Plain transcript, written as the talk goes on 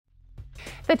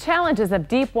The challenges of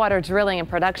deep water drilling and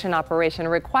production operation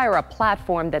require a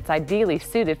platform that's ideally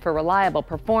suited for reliable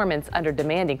performance under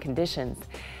demanding conditions.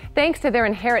 Thanks to their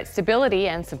inherent stability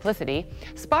and simplicity,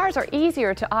 SPARs are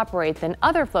easier to operate than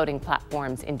other floating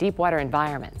platforms in deep water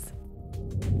environments.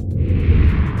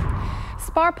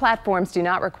 SPAR platforms do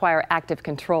not require active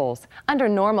controls. Under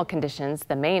normal conditions,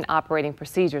 the main operating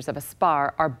procedures of a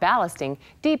SPAR are ballasting,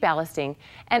 deballasting,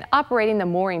 and operating the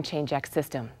mooring chain-jack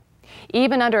system.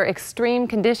 Even under extreme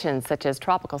conditions such as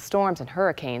tropical storms and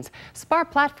hurricanes, SPAR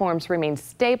platforms remain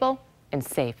stable and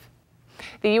safe.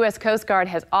 The U.S. Coast Guard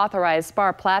has authorized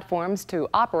SPAR platforms to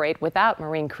operate without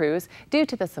marine crews due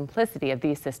to the simplicity of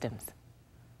these systems.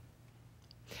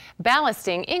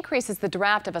 Ballasting increases the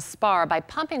draft of a SPAR by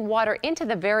pumping water into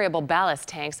the variable ballast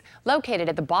tanks located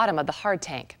at the bottom of the hard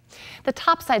tank. The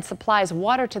topside supplies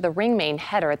water to the ring main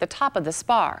header at the top of the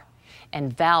SPAR,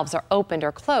 and valves are opened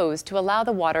or closed to allow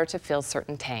the water to fill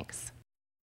certain tanks.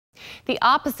 The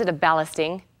opposite of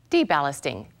ballasting,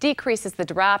 deballasting, decreases the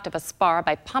draft of a SPAR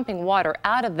by pumping water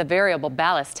out of the variable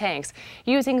ballast tanks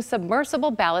using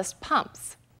submersible ballast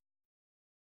pumps.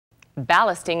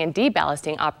 Ballasting and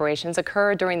deballasting operations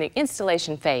occur during the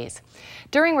installation phase,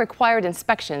 during required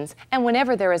inspections, and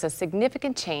whenever there is a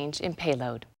significant change in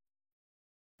payload.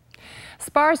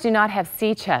 SPARs do not have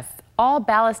sea chests. All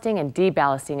ballasting and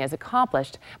deballasting is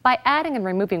accomplished by adding and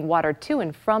removing water to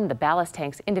and from the ballast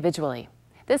tanks individually.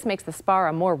 This makes the SPAR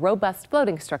a more robust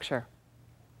floating structure.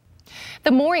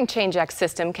 The mooring chain-jack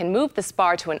system can move the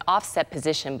SPAR to an offset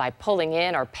position by pulling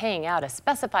in or paying out a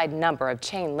specified number of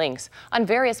chain links on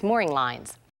various mooring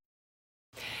lines.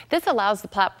 This allows the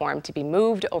platform to be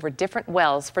moved over different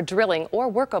wells for drilling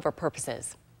or workover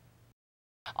purposes.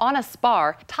 On a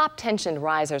SPAR, top tension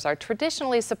risers are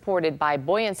traditionally supported by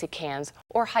buoyancy cans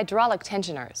or hydraulic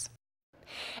tensioners.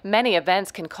 Many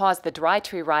events can cause the dry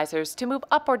tree risers to move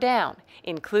up or down,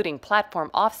 including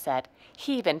platform offset,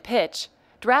 heave and pitch,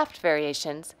 draft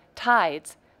variations,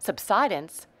 tides,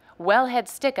 subsidence, wellhead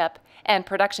stick-up, and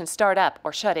production start-up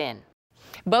or shut-in.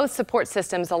 Both support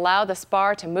systems allow the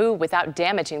SPAR to move without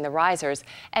damaging the risers,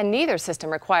 and neither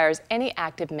system requires any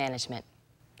active management.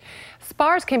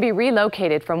 SPARs can be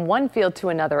relocated from one field to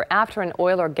another after an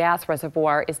oil or gas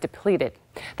reservoir is depleted.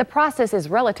 The process is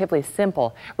relatively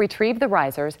simple. Retrieve the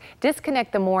risers,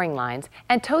 disconnect the mooring lines,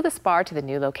 and tow the SPAR to the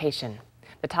new location.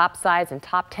 The topsides and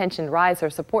top tension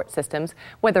riser support systems,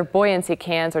 whether buoyancy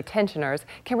cans or tensioners,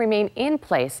 can remain in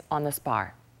place on the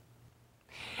SPAR.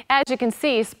 As you can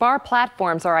see, SPAR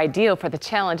platforms are ideal for the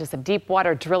challenges of deep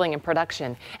water drilling and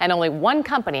production, and only one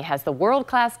company has the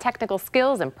world-class technical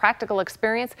skills and practical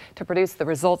experience to produce the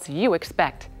results you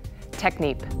expect: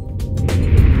 Technip.